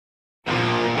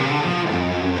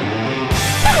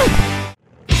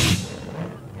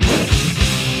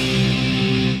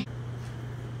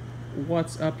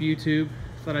What's up, YouTube?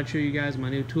 Thought I'd show you guys my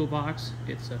new toolbox.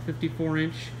 It's a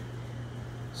 54-inch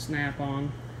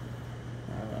snap-on.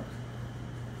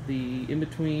 The in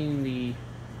between the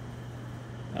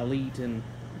Elite and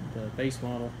the base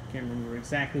model. Can't remember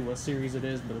exactly what series it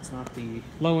is, but it's not the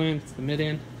low end, it's the mid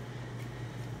end.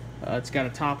 It's got a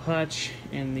top hutch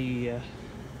and the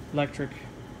electric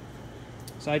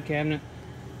side cabinet.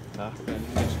 Just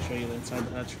to show you the inside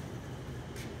the hutch.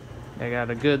 I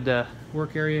got a good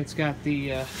work area. It's got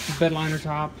the bed liner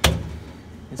top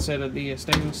instead of the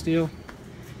stainless steel.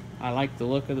 I like the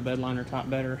look of the bed liner top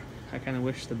better. I kind of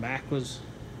wish the back was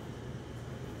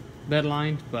bed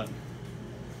lined, but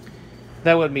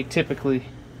that would be typically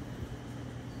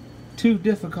too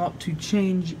difficult to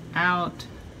change out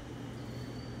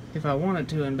if I wanted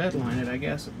to and bed line it. I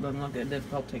guess it doesn't look that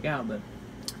difficult to take out, but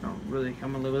I'm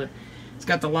gonna live with it. It's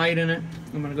got the light in it.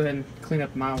 I'm gonna go ahead and clean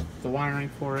up the wiring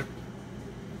for it.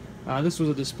 This was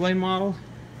a display model.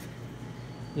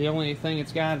 The only thing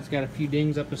it's got a few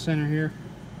dings up the center here.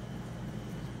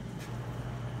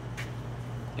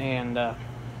 And yeah,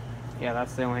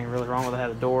 that's the only thing really wrong with it. It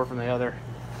had a door from the other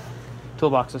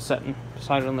toolbox that's sitting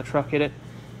beside it on the truck hit it.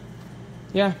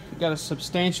 Yeah, got a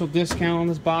substantial discount on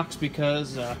this box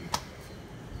because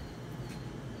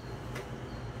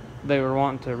they were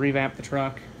wanting to revamp the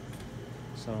truck.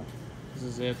 So this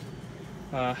is it.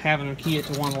 Having them key it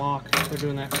to one lock, they're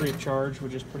doing that free of charge,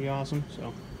 which is pretty awesome.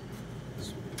 So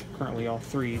it's currently all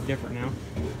three different now.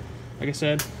 Like I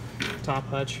said, top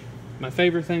hutch. My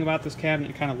favorite thing about this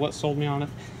cabinet, kind of what sold me on it,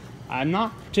 I'm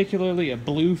not particularly a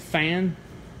blue fan,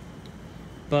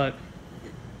 but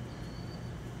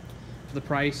for the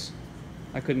price,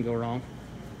 I couldn't go wrong.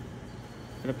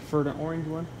 I'd have preferred an orange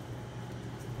one.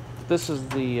 This is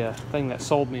the thing that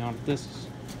sold me on it. This is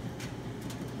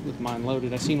with mine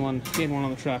loaded. I seen one on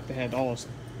the truck that had all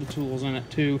the tools in it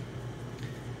too,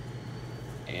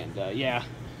 and yeah,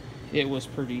 it was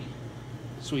pretty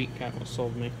sweet. Kind of what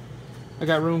sold me. I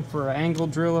got room for an angle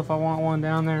drill if I want one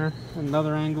down there.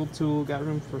 Another angled tool. Got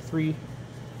room for 3.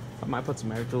 I might put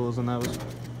some air tools in those.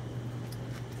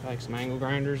 I like some angle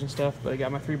grinders and stuff. But I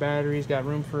got my 3 batteries. Got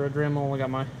room for a Dremel. I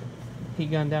got my heat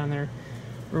gun down there.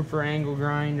 Room for angle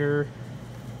grinder.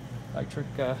 Electric.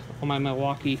 On my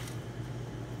Milwaukee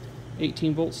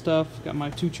 18-volt stuff. Got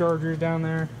my 2 chargers down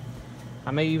there.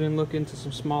 I may even look into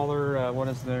some smaller. What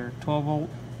is their 12-volt?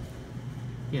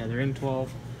 Yeah, they're M12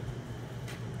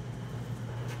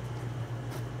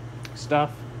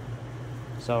 stuff.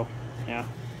 So yeah,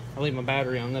 I'll leave my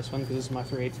battery on this one because this is my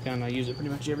 3/8 gun. I use it pretty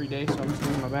much every day, so I'm just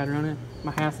leaving my battery on it.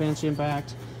 My 1/2-inch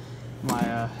impact, my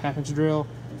 1/2-inch drill,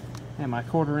 and my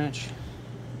 1/4-inch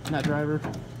nut driver.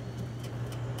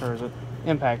 Or is it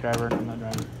impact driver? Nut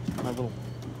driver. My little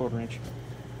 1/4-inch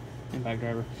impact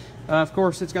driver. Of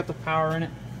course, it's got the power in it.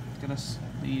 It's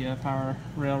got the power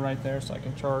rail right there, so I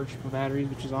can charge my batteries,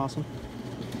 which is awesome.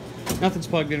 Nothing's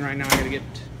plugged in right now. I gotta get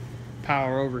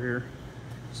power over here,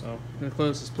 so the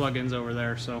closest plug-in's over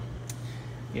there. So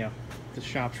yeah, the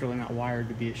shop's really not wired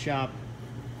to be a shop,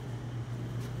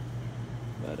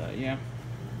 but yeah,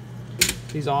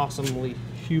 these awesomely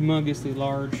humongously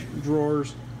large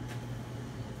drawers.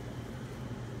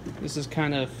 This is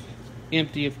kind of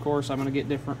empty, of course. I'm gonna get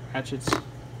different ratchets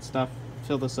stuff,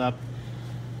 fill this up,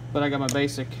 but I got my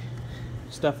basic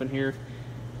stuff in here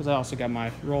because I also got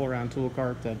my roll-around tool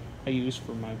cart that I use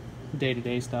for my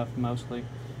day-to-day stuff mostly,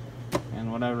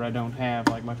 and whatever I don't have,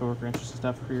 like my torque wrenches and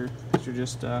stuff here. These are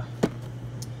just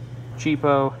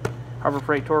cheapo Harbor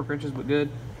Freight torque wrenches, but good.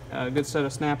 Good set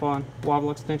of snap-on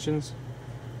wobble extensions.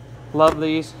 Love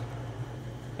these.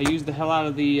 I use the hell out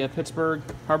of the Pittsburgh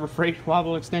Harbor Freight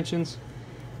wobble extensions.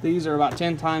 These are about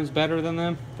 10 times better than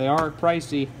them. They are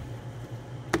pricey,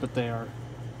 but they are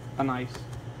a nice,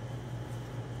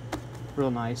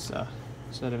 real nice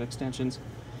set of extensions.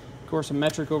 Of course, a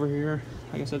metric over here.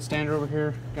 Like I said, standard over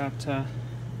here. Got some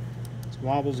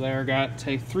wobbles there. Got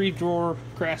a 3-drawer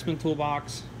Craftsman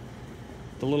toolbox.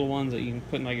 The little ones that you can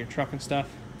put in like your truck and stuff.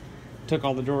 Took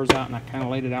all the drawers out and I kind of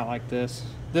laid it out like this.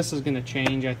 This is going to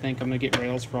change. I think I'm going to get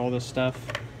rails for all this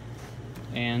stuff.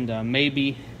 And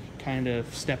maybe kind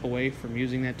of step away from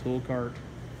using that tool cart.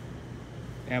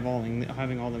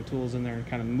 Having all the tools in there and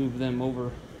kind of move them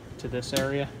over to this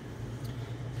area.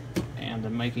 And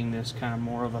making this kind of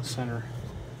more of a center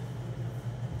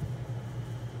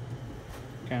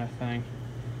kind of thing.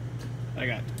 I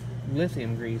got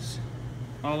lithium grease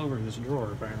all over this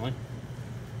drawer apparently.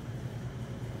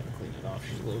 Gotta clean it off.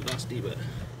 She's a little dusty, but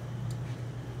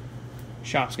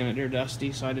shop's gonna get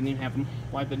dusty, so I didn't even have them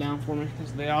wipe it down for me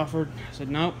because they offered. I said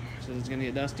nope. I said it's gonna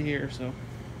get dusty here, so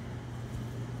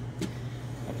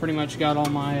I pretty much got all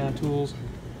my tools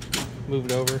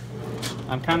moved over.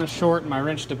 I'm kind of short in my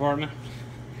wrench department.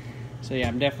 So yeah,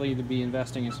 I'm definitely to be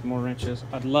investing in some more wrenches.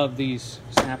 I'd love these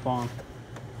Snap-on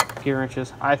gear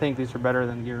wrenches. I think these are better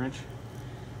than gear wrench.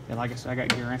 And like I said, I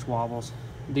got gear wrench wobbles.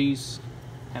 These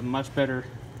have much better,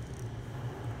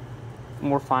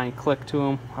 more fine click to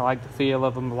them. I like the feel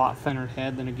of them, a lot thinner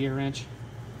head than a gear wrench.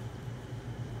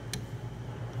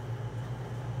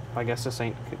 I guess this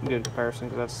ain't a good comparison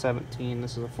because that's 17,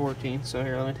 this is a 14. So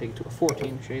here, let me take it to a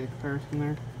 14 to show you the comparison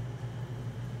there.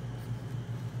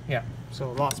 Yeah, so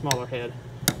a lot smaller head.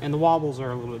 And the wobbles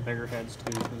are a little bit bigger heads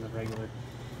too than the regular.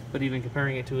 But even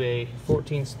comparing it to a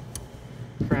 14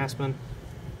 Craftsman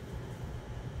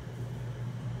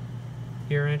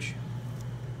gear wrench,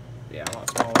 yeah, a lot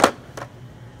smaller.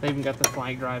 They even got the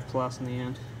Flank Drive Plus in the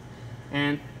end.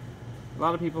 And a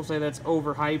lot of people say that's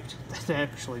overhyped.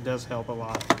 That actually does help a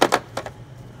lot.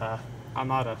 I'm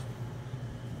not a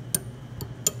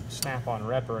Snap-on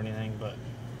rep or anything, but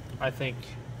I think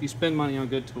if you spend money on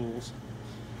good tools,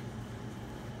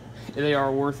 they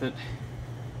are worth it.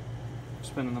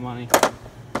 Spending the money.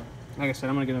 Like I said,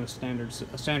 I'm gonna get them a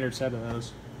standard set of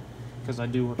those because I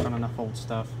do work on enough old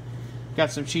stuff.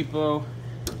 Got some cheapo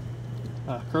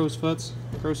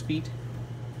crow's feet,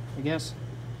 I guess.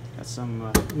 Got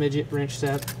some midget wrench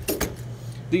set.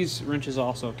 These wrenches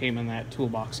also came in that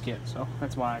Toolbox kit, so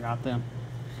that's why I got them.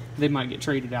 They might get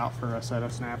traded out for a set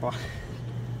of Snap-on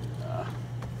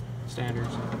standards.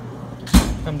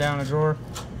 Come down a drawer.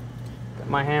 Got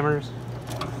my hammers,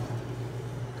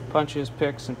 punches,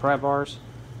 picks, and pry bars.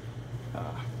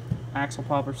 Axle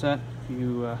popper set. If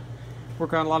you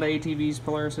work on a lot of ATVs,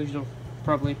 Polaris's, you'll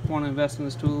probably want to invest in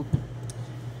this tool.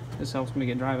 This helps me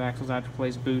get drive axles out to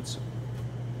replace boots.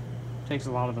 Takes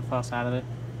a lot of the fuss out of it.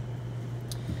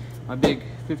 My big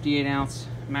 58-ounce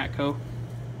Matco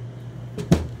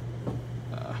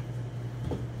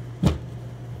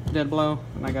dead blow,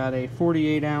 and I got a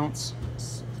 48-ounce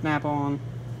Snap-on.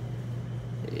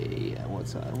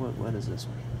 What is this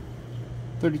one?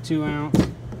 32-ounce,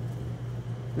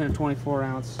 then a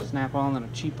 24-ounce Snap-on, then a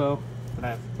cheapo that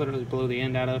I literally blew the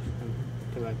end out of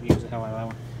because I use the hell out of that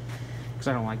one. Because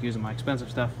I don't like using my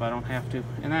expensive stuff if I don't have to.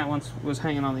 And that one was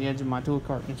hanging on the edge of my tool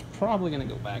cart, and it's probably going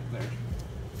to go back there.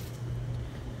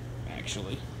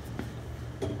 Actually.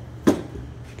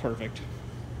 Perfect.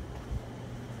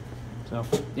 So,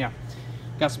 yeah.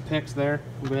 Got some picks there.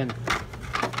 We'll go ahead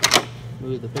and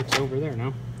move the picks over there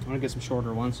now. I'm going to get some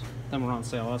shorter ones. Them were on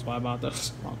sale. That's why I bought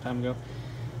those a long time ago.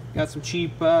 Got some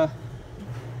cheap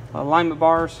alignment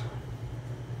bars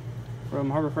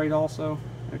from Harbor Freight also.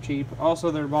 They're cheap. Also,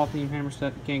 they're ball peen hammer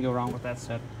set. You can't go wrong with that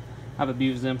set. I've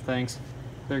abused them things.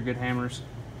 They're good hammers.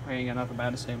 I ain't got nothing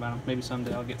bad to say about them. Maybe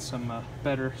someday I'll get some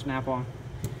better Snap-on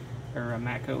or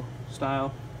Matco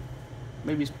style.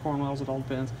 Maybe some Cornwells, it all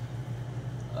depends.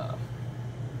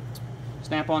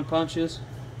 Snap-on punches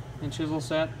and chisel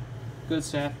set. Good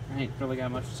set. I ain't really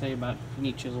got much to say about it. If you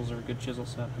need chisels or a good chisel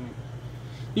set, I mean,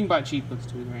 you can buy cheap ones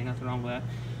too. There ain't nothing wrong with that.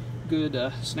 Good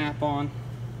Snap-on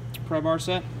pry bar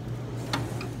set.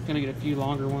 Gonna get a few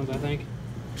longer ones, I think.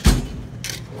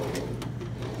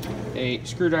 A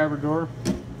screwdriver drawer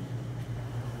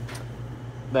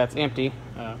that's empty.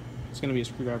 It's gonna be a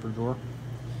screwdriver drawer.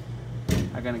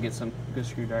 I gotta get some good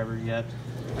screwdrivers yet.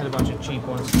 I had a bunch of cheap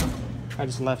ones. I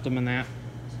just left them in that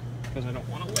because I don't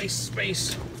want to waste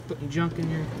space putting junk in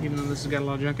here, even though this has got a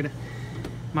lot of junk in it.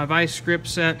 My vice grip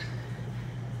set,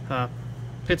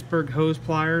 Pittsburgh hose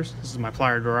pliers. This is my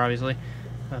plier drawer, obviously.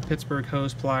 Pittsburgh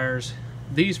hose pliers.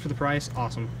 These for the price,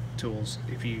 awesome tools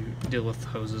if you deal with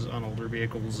hoses on older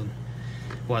vehicles and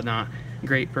whatnot.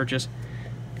 Great purchase.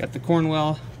 Got the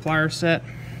Cornwell plier set.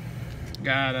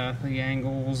 Got the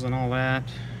angles and all that.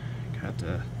 Got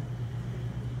the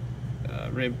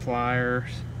rib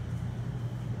pliers.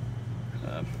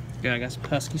 I got some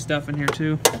Husky stuff in here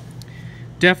too.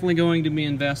 Definitely going to be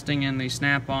investing in the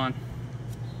Snap-on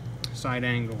side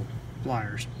angle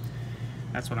pliers.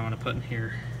 That's what I'm going to put in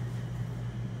here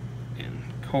and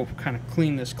hope kind of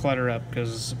clean this clutter up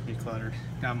because it's pretty cluttered.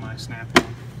 Got my Snap-on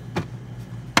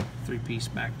 3-piece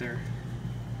back there.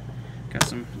 Got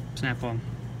some Snap-on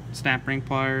snap ring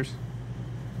pliers.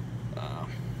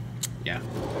 Yeah,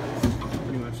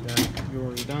 pretty much that. You're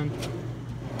already done.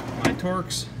 My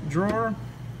Torx drawer.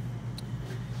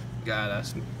 Got a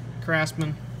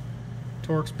Craftsman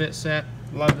Torx bit set.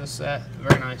 Love this set.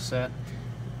 Very nice set.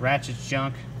 Ratchets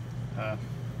junk.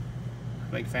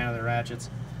 Big fan of the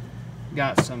ratchets.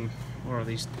 Got some, what are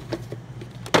these?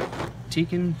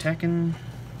 Timken?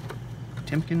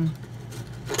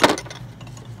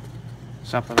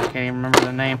 Something, I can't even remember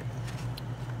the name.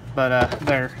 But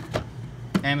they're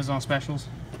Amazon specials.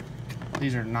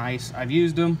 These are nice. I've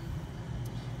used them.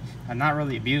 I've not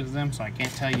really abused them, so I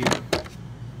can't tell you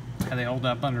how they hold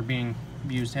up under being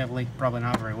used heavily. Probably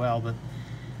not very well, but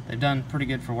they've done pretty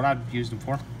good for what I've used them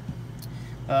for.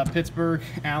 Pittsburgh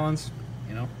Allens,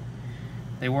 you know,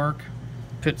 they work.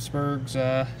 Pittsburgh's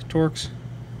Torx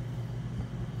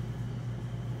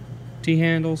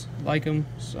T-handles, like them.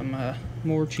 Some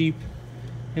more cheap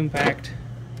impact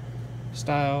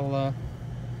style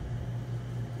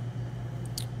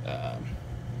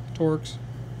Torx.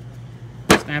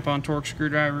 Snap-on Torx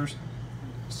screwdrivers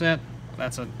set.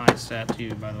 That's a nice set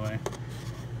too, by the way.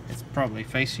 It's probably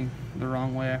facing the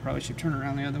wrong way. I probably should turn it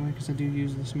around the other way because I do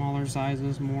use the smaller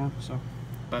sizes more. So,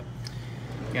 but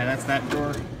yeah, that's that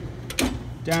drawer.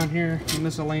 Down here,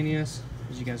 miscellaneous,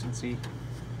 as you guys can see,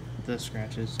 the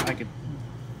scratches. I could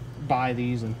buy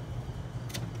these and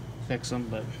fix them,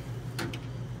 but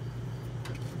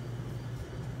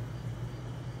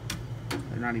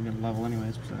they're not even level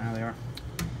anyways, so now they are.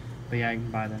 But yeah, I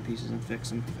can buy them pieces and fix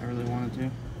them if I really wanted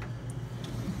to.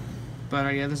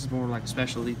 But yeah, this is more like a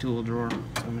specialty tool drawer, so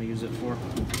I'm going to use it for.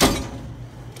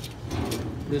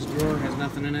 This drawer has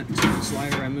nothing in it. It's a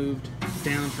slider I moved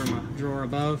down from a drawer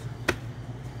above.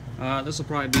 This will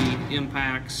probably be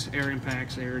impacts, air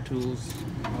tools,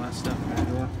 all that stuff in that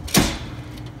drawer.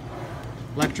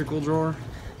 Electrical drawer.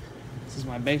 This is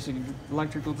my basic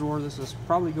electrical drawer. This is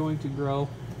probably going to grow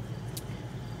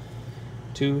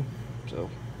too. So,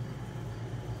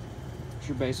 it's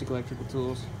your basic electrical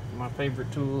tools. My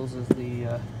favorite tools is the,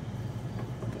 I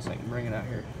guess I can bring it out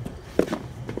here.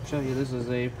 I'll show you, this is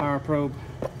a Power Probe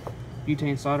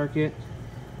butane solder kit.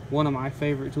 One of my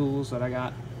favorite tools that I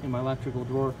got in my electrical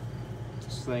drawer.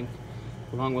 This thing,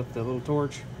 along with the little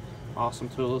torch. Awesome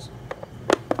tools.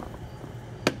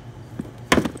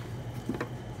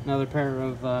 Another pair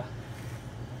of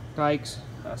dikes,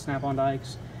 snap-on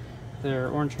dikes. They're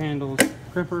orange handled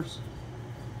crimpers.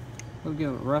 They'll get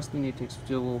a little rusty, need to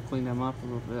still clean them up a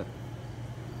little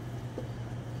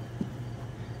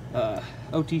bit.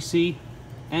 OTC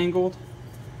angled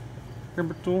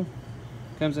crimper tool.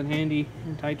 Comes in handy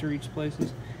and tight to reach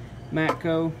places.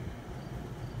 Matco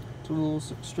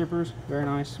tools, strippers, very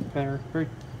nice pair, very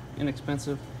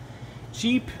inexpensive.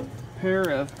 Cheap pair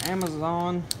of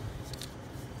Amazon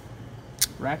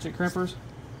ratchet crimpers.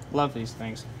 Love these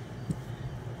things.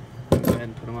 Go ahead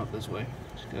and put them up this way.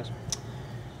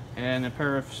 And a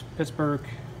pair of Pittsburgh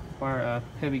wire,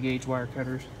 heavy gauge wire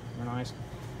cutters. They're nice.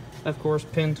 Of course,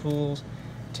 pen tools,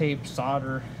 tape,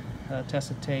 solder,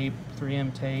 tested tape,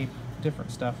 3M tape,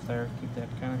 different stuff there. Keep that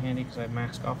kind of handy because I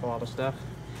mask off a lot of stuff.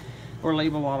 Or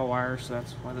label a lot of wires, so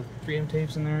that's why the 3M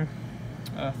tape's in there.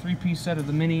 Three-piece set of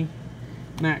the mini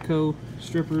Matco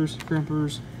strippers,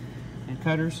 crimpers, and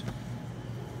cutters.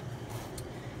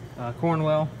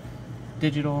 Cornwell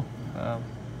digital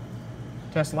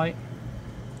test light.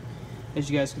 As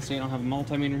you guys can see, I don't have a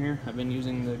multimeter here. I've been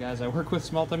using the guys I work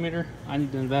with multimeter. I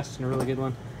need to invest in a really good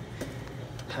one.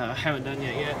 Haven't done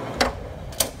yet.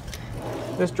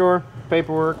 This drawer,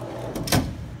 paperwork,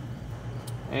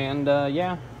 and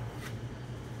yeah,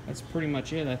 that's pretty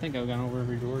much it. I think I've gone over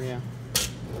every drawer. Yeah,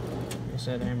 I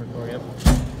said hammer drawer. Yep.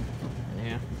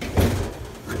 Yeah.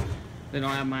 They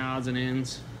don't have my odds and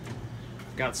ends.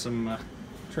 Got some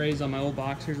trays on my old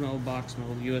box. Here's my old box, my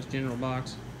old U.S. General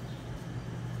box.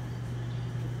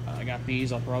 I got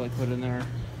these. I'll probably put in there.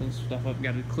 This stuff I've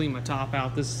got to clean my top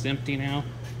out. This is empty now.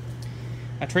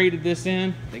 I traded this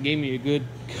in. They gave me a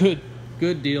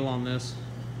good deal on this.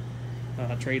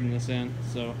 Trading this in.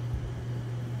 So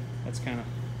that's kind of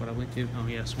what I went to. Oh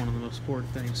yes, one of the most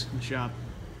important things in the shop.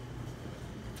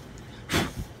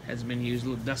 Hasn't been used, a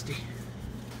little dusty.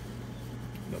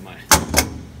 But my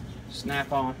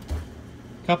snap-on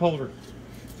cup holder.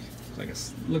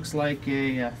 Looks like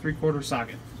a 3/4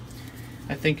 socket.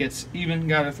 I think it's even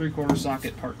got a 3/4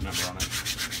 socket part number on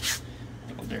it. A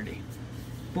little dirty.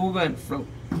 But we'll go ahead and throw.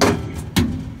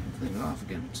 Clean it off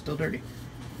again. It's still dirty.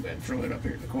 Go ahead and throw it up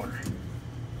here in the corner.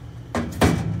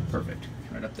 Perfect.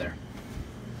 Right up there.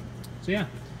 So yeah.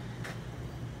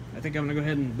 I think I'm gonna go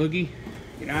ahead and boogie.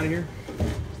 Get out of here.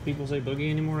 People say boogie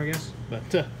anymore, I guess.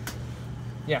 But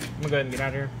yeah, I'm gonna go ahead and get out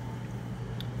of here.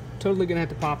 Totally gonna have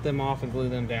to pop them off and glue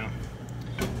them down.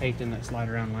 Hate them that slide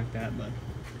around like that, but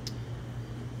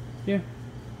yeah.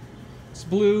 It's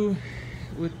blue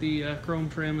with the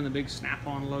chrome trim and the big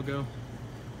snap-on logo.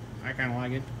 I kind of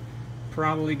like it.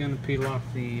 Probably gonna peel off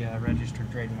the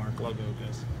registered trademark logo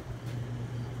because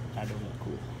that don't look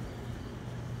cool.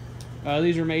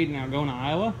 These are made in Algona,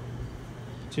 Iowa,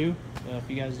 too. If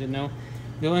you guys didn't know,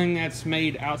 the only thing that's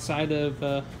made outside of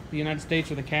the United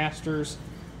States are the casters,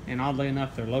 and oddly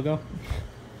enough, their logo.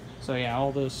 So yeah,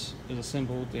 all this is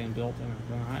assembled and built, and I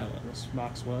don't know how this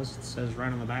box was. It says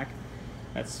right on the back.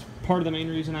 That's part of the main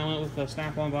reason I went with the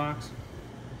snap-on box,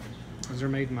 because they're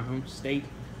made in my home state,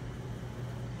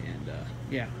 and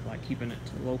yeah, I like keeping it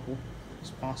local as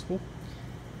possible.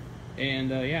 And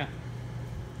yeah,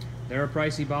 they're a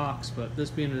pricey box, but this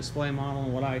being a display model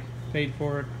and what I paid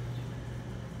for it,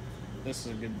 this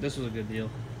was a good deal.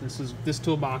 This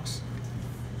toolbox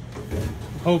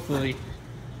hopefully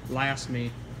lasts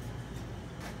me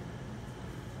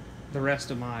the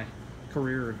rest of my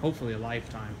career and hopefully a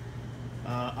lifetime.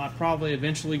 I'll probably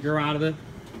eventually grow out of it,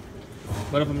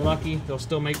 but if I'm lucky, they'll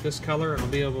still make this color, and I'll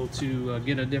be able to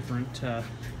get a different add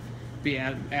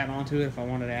on to it. If I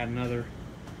wanted to add another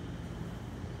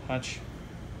hutch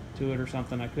to it or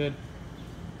something, I could.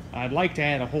 I'd like to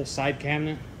add a whole side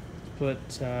cabinet to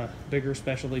put bigger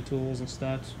specialty tools and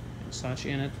such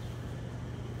in it,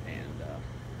 and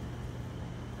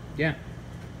yeah.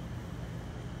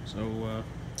 So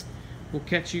we'll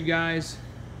catch you guys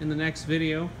in the next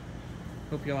video.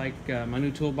 Hope you like my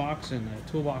new toolbox and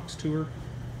the toolbox tour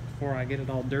before I get it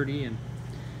all dirty and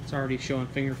it's already showing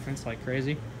fingerprints like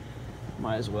crazy.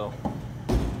 Might as well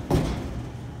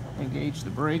engage the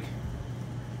brake.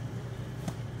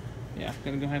 Yeah,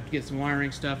 gonna have to get some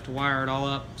wiring stuff to wire it all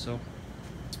up. So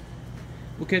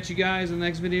we'll catch you guys in the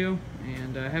next video,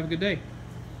 and have a good day.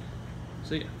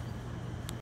 See ya.